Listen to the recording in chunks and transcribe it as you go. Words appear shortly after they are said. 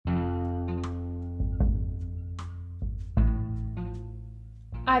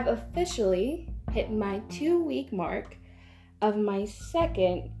I've officially hit my 2-week mark of my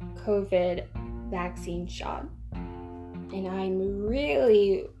second COVID vaccine shot. And I'm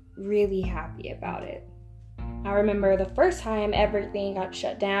really, really happy about it. I remember the first time everything got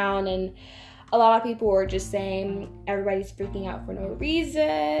shut down and a lot of people were just saying everybody's freaking out for no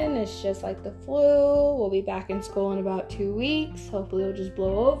reason. It's just like the flu. We'll be back in school in about 2 weeks. Hopefully it'll just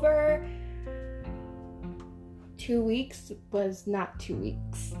blow over. 2 weeks was not 2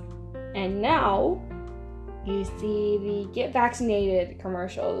 weeks. And now you see the get vaccinated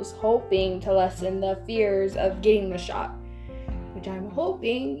commercials hoping to lessen the fears of getting the shot, which I'm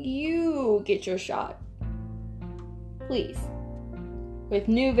hoping you get your shot. Please. With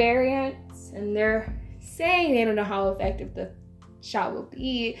new variants, and they're saying they don't know how effective the shot will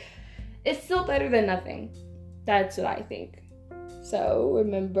be, it's still better than nothing. That's what I think. So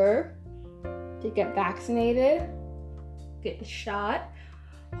remember to get vaccinated, get the shot.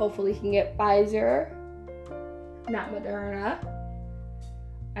 Hopefully you can get Pfizer, not Moderna.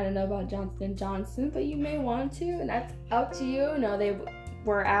 I don't know about Johnson & Johnson, but you may want to, and that's up to you. No, they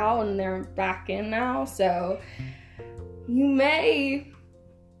were out and they're back in now, so you may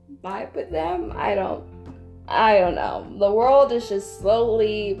vibe with them. I don't know. The world is just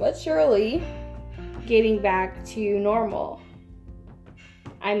slowly but surely getting back to normal.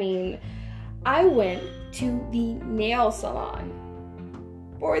 I mean, I went to the nail salon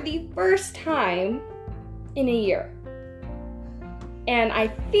for the first time in a year. And I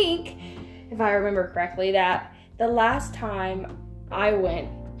think, if I remember correctly, that the last time I went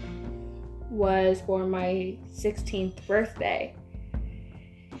was for my 16th birthday.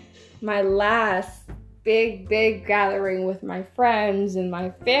 My last big gathering with my friends and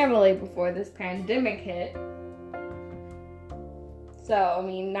my family before this pandemic hit. So, I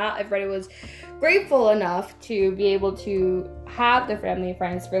mean, not everybody was grateful enough to be able to have their family and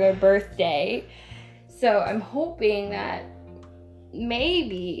friends for their birthday. So I'm hoping that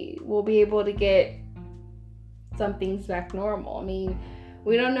maybe we'll be able to get some things back normal. I mean,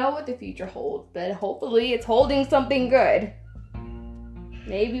 we don't know what the future holds, but hopefully it's holding something good.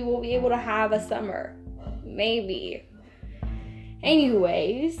 Maybe we'll be able to have a summer. Maybe.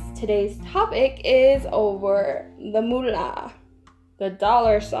 Anyways, today's topic is over the moolah. The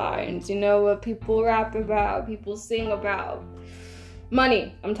dollar signs. You know what people rap about, people sing about.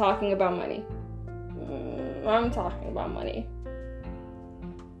 Money. I'm talking about money.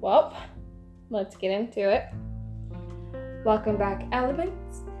 Well, let's get into it. Welcome back,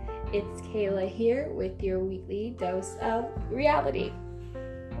 Elements. It's Kayla here with your weekly dose of reality.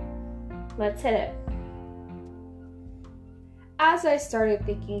 Let's hit it. As I started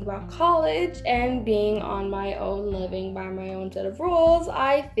thinking about college and being on my own, living by my own set of rules,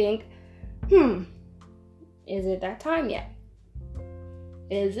 I think, is it that time yet?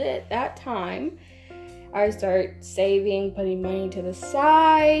 Is it that time I start saving, putting money to the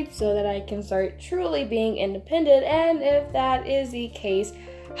side so that I can start truly being independent? And if that is the case,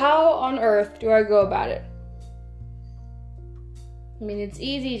 how on earth do I go about it? I mean, it's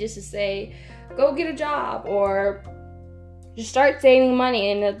easy just to say, go get a job, or just start saving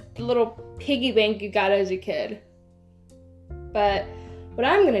money in a little piggy bank you got as a kid. But what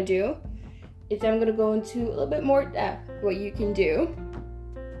I'm going to do is I'm going to go into a little bit more depth what you can do.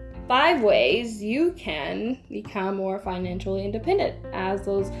 5 ways you can become more financially independent as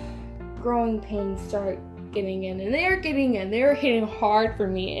those growing pains start getting in. And they're getting in. They're hitting hard for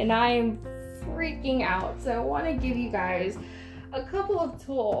me. And I am freaking out. So I want to give you guys a couple of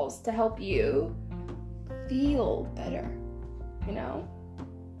tools to help you feel better. You know?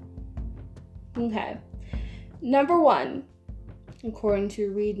 Okay. Number 1, according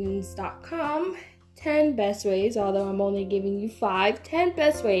to readings.com, 10 best ways, although I'm only giving you 5, 10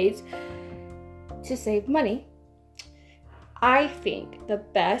 best ways to save money. I think the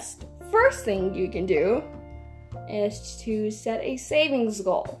first thing you can do is to set a savings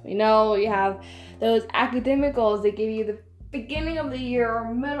goal. You know, you have those academic goals that give you the beginning of the year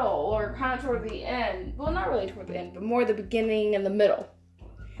or middle or kind of toward the end. Well, not really toward the end, but more the beginning and the middle.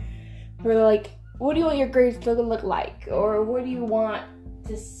 Where they're like, what do you want your grades to look like? Or what do you want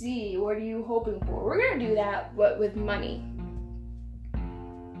to see? What are you hoping for? We're going to do that, but with money.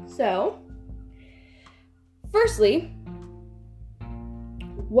 So, firstly,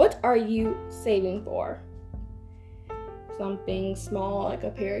 what are you saving for? Something small like a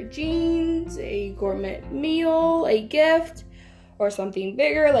pair of jeans, a gourmet meal, a gift, or something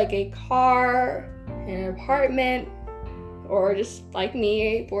bigger like a car, an apartment, or just like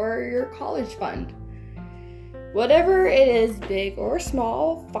me for your college fund. Whatever it is, big or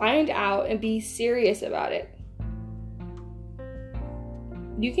small, find out and be serious about it.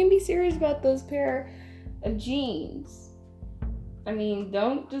 You can be serious about those pair of jeans. I mean,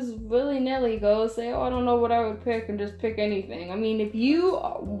 don't just willy-nilly go say, oh, I don't know what I would pick, and just pick anything. I mean, if you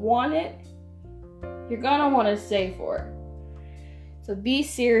want it, you're gonna want to save for it. So be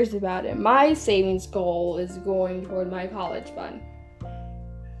serious about it. My savings goal is going toward my college fund.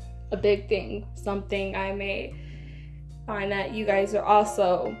 A big thing, something I may find that you guys are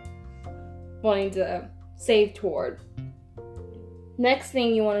also wanting to save toward. Next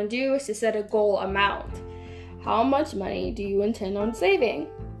thing you want to do is to set a goal amount. How much money do you intend on saving?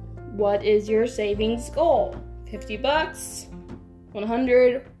 What is your savings goal? $50,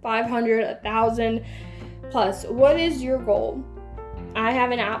 $100, $500, $1,000 plus. What is your goal? I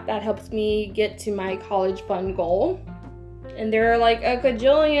have an app that helps me get to my college fund goal. And there are like a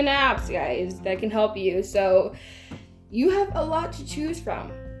gajillion apps, guys, that can help you. So you have a lot to choose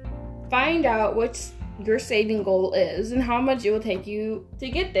from. Find out what your saving goal is and how much it will take you to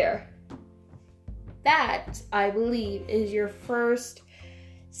get there. That, I believe, is your first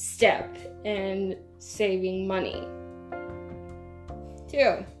step in saving money.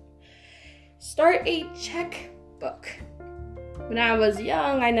 2, start a checkbook. When I was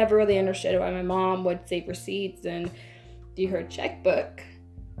young, I never really understood why my mom would save receipts and do her checkbook.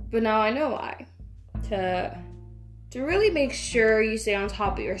 But now I know why. To really make sure you stay on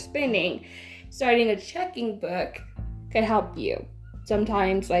top of your spending, starting a checking book could help you.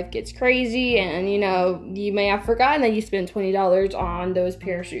 Sometimes life gets crazy and, you may have forgotten that you spent $20 on those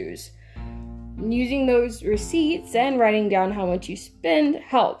pair of shoes. Using those receipts and writing down how much you spend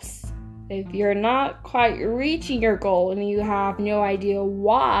helps. If you're not quite reaching your goal and you have no idea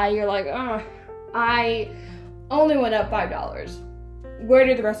why, you're like, I only went up $5. Where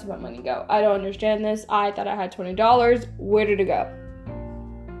did the rest of my money go? I don't understand this. I thought I had $20. Where did it go?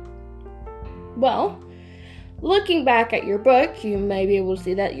 Well, looking back at your book, you may be able to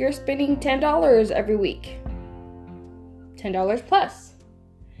see that you're spending $10 every week. $10 plus.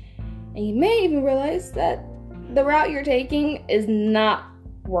 And you may even realize that the route you're taking is not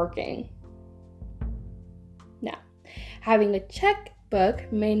working. Now, having a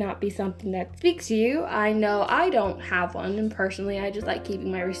checkbook may not be something that speaks to you. I know I don't have one, and personally, I just like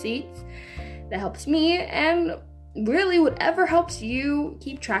keeping my receipts. That helps me, and really, whatever helps you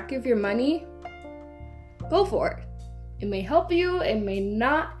keep track of your money, go for it. It may help you, it may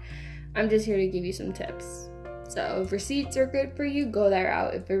not. I'm just here to give you some tips. So if receipts are good for you, go that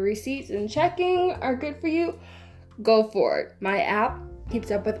route. If the receipts and checking are good for you, go for it. My app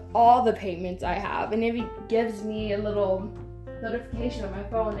keeps up with all the payments I have, and it gives me a little notification on my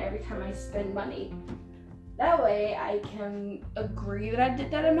phone every time I spend money. That way I can agree that I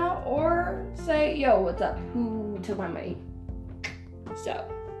did that amount or say, yo, what's up? Who took my money? So,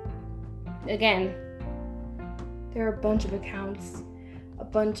 again, there are a bunch of accounts, a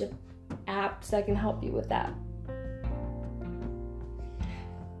bunch of apps that can help you with that.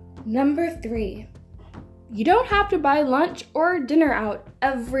 Number 3, you don't have to buy lunch or dinner out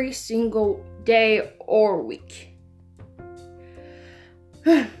every single day or week.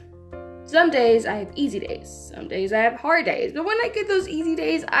 Some days I have easy days. Some days I have hard days. But when I get those easy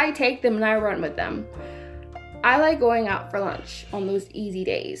days, I take them and I run with them. I like going out for lunch on those easy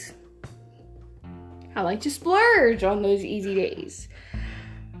days. I like to splurge on those easy days.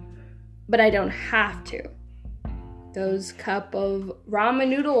 But I don't have to. Those cup of ramen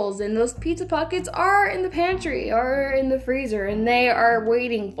noodles and those pizza pockets are in the pantry or in the freezer, and they are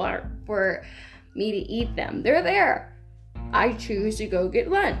waiting for me to eat them. They're there. I choose to go get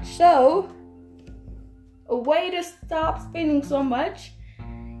lunch. So, a way to stop spending so much,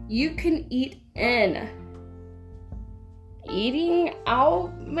 you can eat in. Eating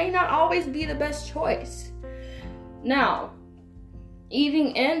out may not always be the best choice. Now,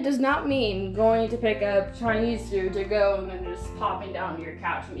 eating in does not mean going to pick up Chinese food to go and then just popping down to your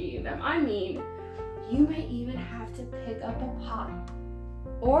couch and eating them. I mean, you may even have to pick up a pot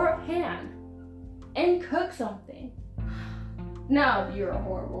or a pan and cook something. Now, if you're a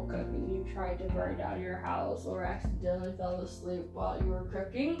horrible cook and you tried to burn down your house or accidentally fell asleep while you were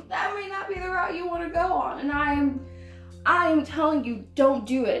cooking, that may not be the route you want to go on. And I am telling you, don't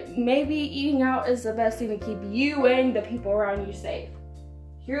do it. Maybe eating out is the best thing to keep you and the people around you safe.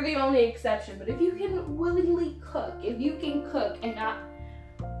 You're the only exception. But if you can willingly cook, if you can cook and not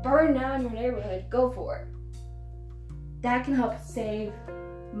burn down your neighborhood, go for it. That can help save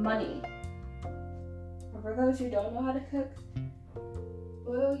money. And for those who don't know how to cook,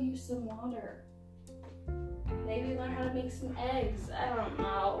 boil you some water. Maybe learn how to make some eggs. I don't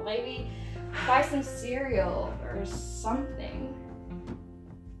know. Maybe buy some cereal or something.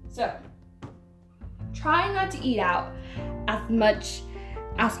 So, try not to eat out as much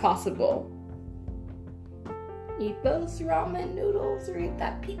as possible. Eat those ramen noodles or eat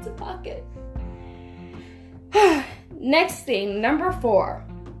that pizza pocket. Next thing, number 4,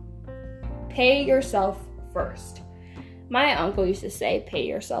 pay yourself first. My uncle used to say, pay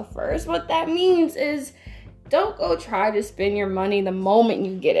yourself first. What that means is don't go try to spend your money the moment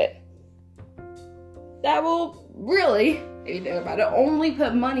you get it. That will really, if you think about it, only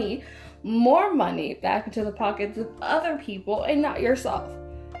put more money back into the pockets of other people and not yourself.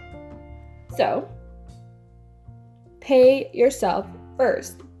 So, pay yourself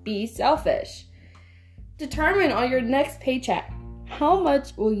first. Be selfish. Determine on your next paycheck how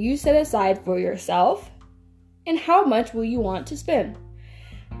much will you set aside for yourself and how much will you want to spend.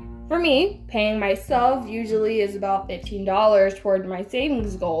 For me, paying myself usually is about $15 toward my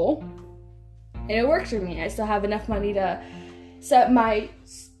savings goal. And it works for me. I still have enough money to set my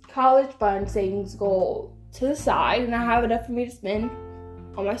college fund savings goal to the side, and I have enough for me to spend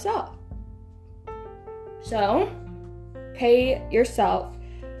on myself. So, pay yourself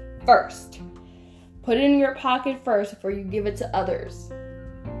first. Put it in your pocket first before you give it to others.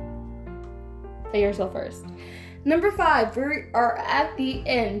 Pay yourself first. Number 5, we are at the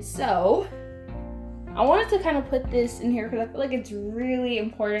end. So, I wanted to kind of put this in here because I feel like it's really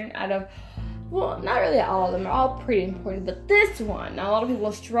important well, not really all of them. They're all pretty important. But this one, now a lot of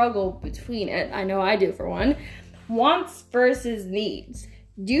people struggle between it. I know I do for one. Wants versus needs.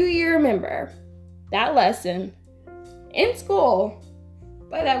 Do you remember that lesson in school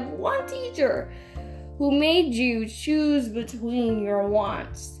by that one teacher who made you choose between your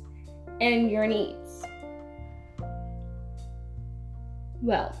wants and your needs?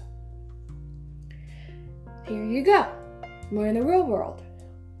 Well, here you go. We're in the real world.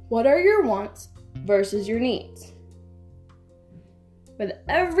 What are your wants versus your needs? With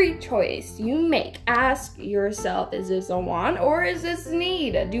every choice you make, ask yourself, is this a want or is this a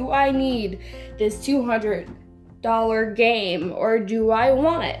need? Do I need this $200 game or do I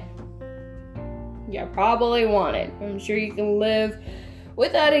want it? You probably want it. I'm sure you can live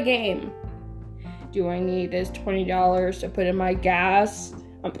without a game. Do I need this $20 to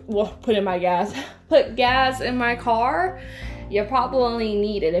put gas in my car? You probably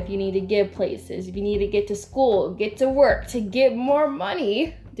need it if you need to get places, if you need to get to school, get to work, to get more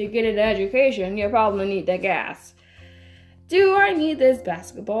money, to get an education, you probably need that gas. Do I need this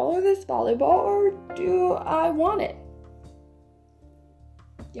basketball or this volleyball, or do I want it?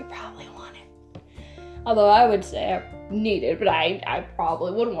 You probably want it. Although I would say I need it, but I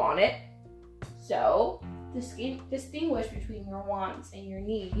probably would want it. So, distinguish between your wants and your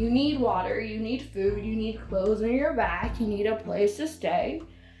needs. You need water, you need food, you need clothes on your back, you need a place to stay.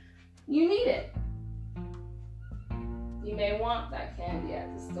 You need it. You may want that candy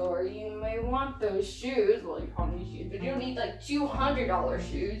at the store. You may want those shoes. Well, you probably need shoes, but you don't need like $200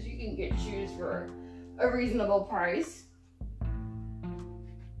 shoes. You can get shoes for a reasonable price.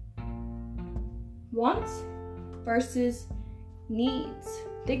 Wants versus needs.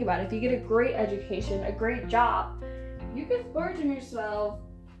 Think about it. If you get a great education, a great job, you can splurge on yourself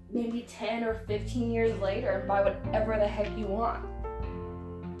maybe 10 or 15 years later and buy whatever the heck you want.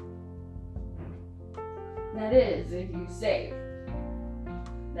 That is if you save.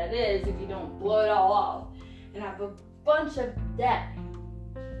 That is if you don't blow it all off and have a bunch of debt.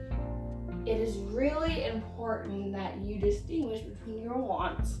 It is really important that you distinguish between your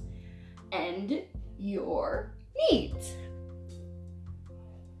wants and your needs.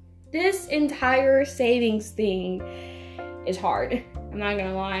 This entire savings thing is hard. I'm not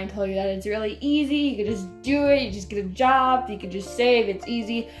gonna lie and tell you that it's really easy. You could just do it. You just get a job. You could just save. It's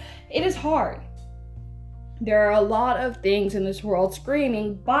easy. It is hard. There are a lot of things in this world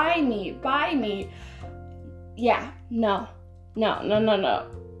screaming, buy me, buy me. Yeah, no.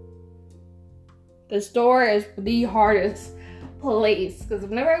 The store is the hardest place because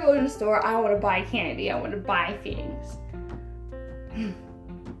whenever I go to the store, I want to buy candy. I want to buy things.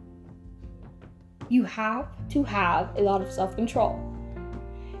 You have to have a lot of self-control.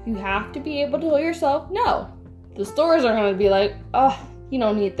 You have to be able to tell yourself, no. The stores are going to be like, oh, you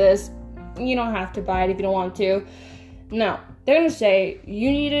don't need this. You don't have to buy it if you don't want to. No. They're going to say,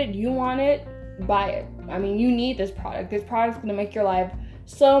 you need it, you want it, buy it. I mean, you need this product. This product's going to make your life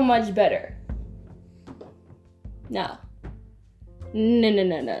so much better. No.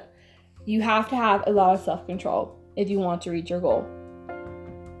 You have to have a lot of self-control if you want to reach your goal.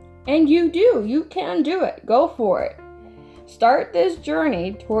 And you do. You can do it. Go for it. Start this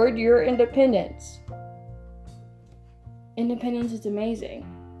journey toward your independence. Independence is amazing.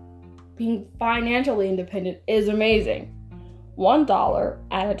 Being financially independent is amazing. $1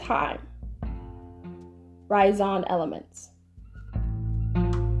 at a time. Rise on Elements.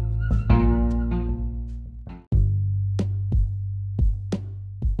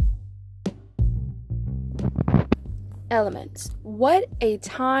 Elements. What a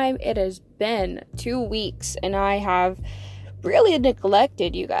time it has been. 2 weeks, and I have really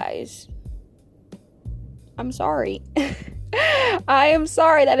neglected you guys. I'm sorry. I am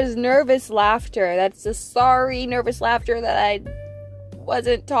sorry. That is nervous laughter. That's the sorry, nervous laughter that I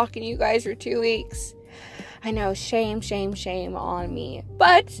wasn't talking to you guys for 2 weeks. I know, shame on me.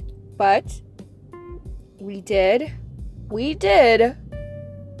 But, we did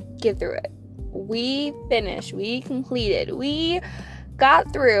get through it. We finished, we completed, we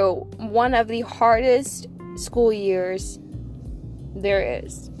got through one of the hardest school years there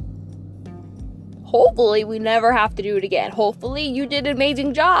is. Hopefully we never have to do it again. Hopefully you did an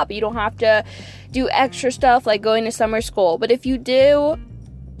amazing job. You don't have to do extra stuff like going to summer school. But if you do,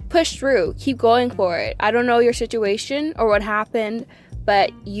 push through. Keep going for it. I don't know your situation or what happened,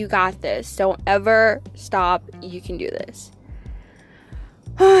 but you got this. Don't ever stop. You can do this.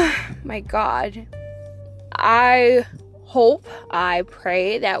 My God. I hope, I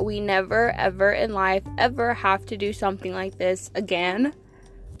pray that we never, ever in life, ever have to do something like this again.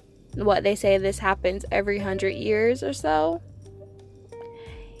 What they say, this happens every 100 years or so.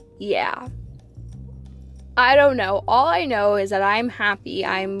 Yeah. I don't know. All I know is that I'm happy.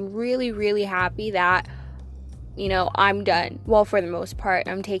 I'm really, really happy that, I'm done. Well, for the most part,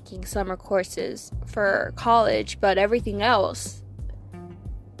 I'm taking summer courses for college, but everything else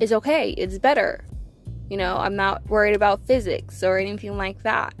is okay. It's better. I'm not worried about physics or anything like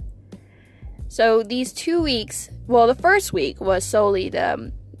that. So these 2 weeks, well, the first week was solely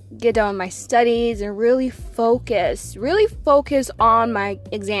to get done with my studies and really focus on my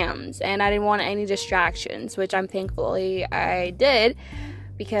exams. And I didn't want any distractions, which thankfully I did,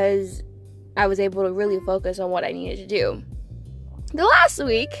 because I was able to really focus on what I needed to do. This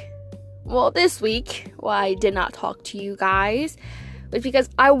week, why I did not talk to you guys was because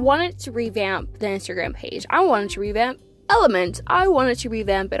I wanted to revamp the Instagram page. I wanted to revamp Elements. I wanted to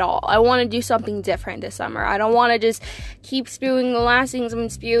revamp it all. I want to do something different this summer. I don't want to just keep spewing the last things I'm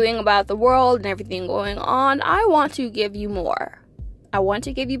spewing about the world and everything going on. I want to give you more. I want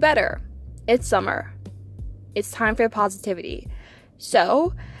to give you better. It's summer. It's time for positivity.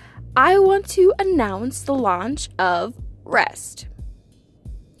 So, I want to announce the launch of Rest.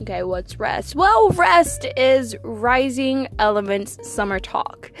 Okay, what's Rest? Well, Rest is Rising Elements Summer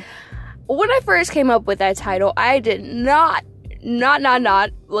Talk. When I first came up with that title, I did not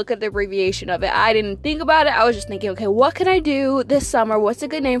look at the abbreviation of it. I didn't think about it. I was just thinking, okay, what can I do this summer? What's a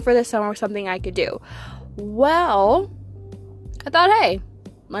good name for this summer? Something I could do. Well, I thought, hey,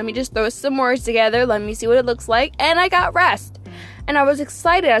 let me just throw some words together. Let me see what it looks like. And I got Rest. And I was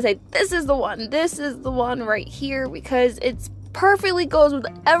excited. I was like, this is the one. This is the one right here, because it's perfectly goes with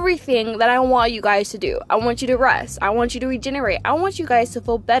everything that I want you guys to do. I want you to rest. I want you to regenerate. I want you guys to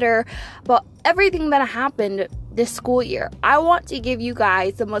feel better about everything that happened this school year. I want to give you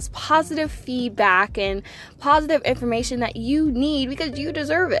guys the most positive feedback and positive information that you need, because you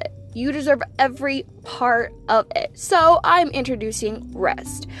deserve it. You deserve every part of it. So I'm introducing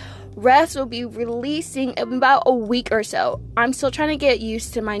Rest. Rest will be releasing in about a week or so. I'm still trying to get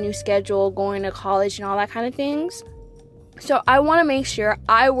used to my new schedule, going to college and all that kind of things. So I want to make sure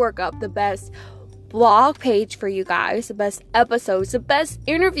I work up the best blog page for you guys, the best episodes, the best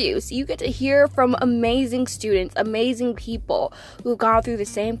interviews. You get to hear from amazing students, amazing people who've gone through the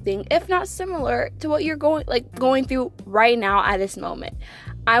same thing, if not similar to what you're going through right now at this moment.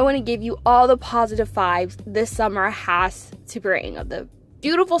 I want to give you all the positive vibes this summer has to bring. The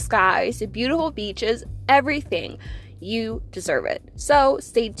beautiful skies, the beautiful beaches, everything. You deserve it. So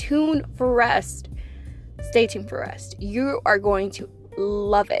stay tuned for Rest. Stay tuned for Rest. You are going to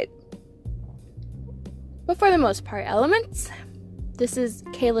love it. But for the most part, Elements, this is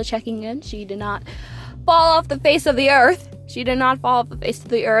Kayla checking in. She did not fall off the face of the earth.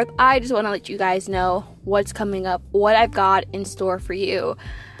 I just want to let you guys know what's coming up, what I've got in store for you.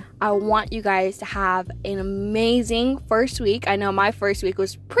 I want you guys to have an amazing first week. I know my first week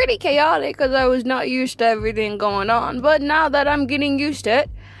was pretty chaotic because I was not used to everything going on. But now that I'm getting used to it,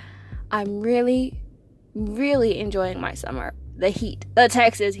 I'm really enjoying my summer. The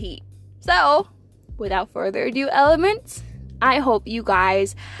Texas heat. So, without further ado, Elements, I hope you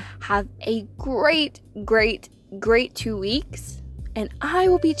guys have a great 2 weeks. And I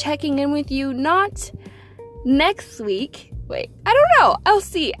will be checking in with you not next week. Wait, I don't know. I'll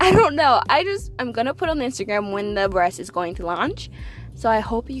see. I don't know. I'm gonna put on Instagram when the Rest is going to launch. So I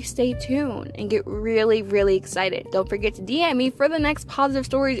hope you stay tuned and get really excited. Don't forget to DM me for the next positive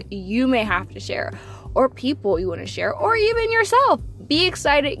stories you may have to share, or people you want to share, or even yourself. Be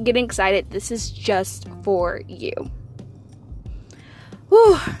excited, get excited. This is just for you.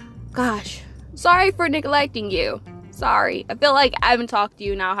 Whew, gosh. Sorry for neglecting you. Sorry. I feel like I haven't talked to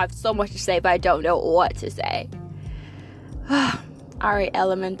you now. I have so much to say, but I don't know what to say. Alright,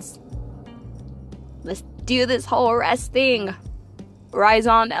 elements. Let's do this whole rest thing. Rise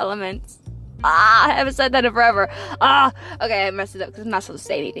on, elements. I haven't said that in forever. Okay, I messed it up because I'm not supposed to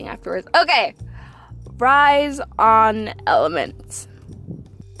say anything afterwards. Okay. Rise on, elements.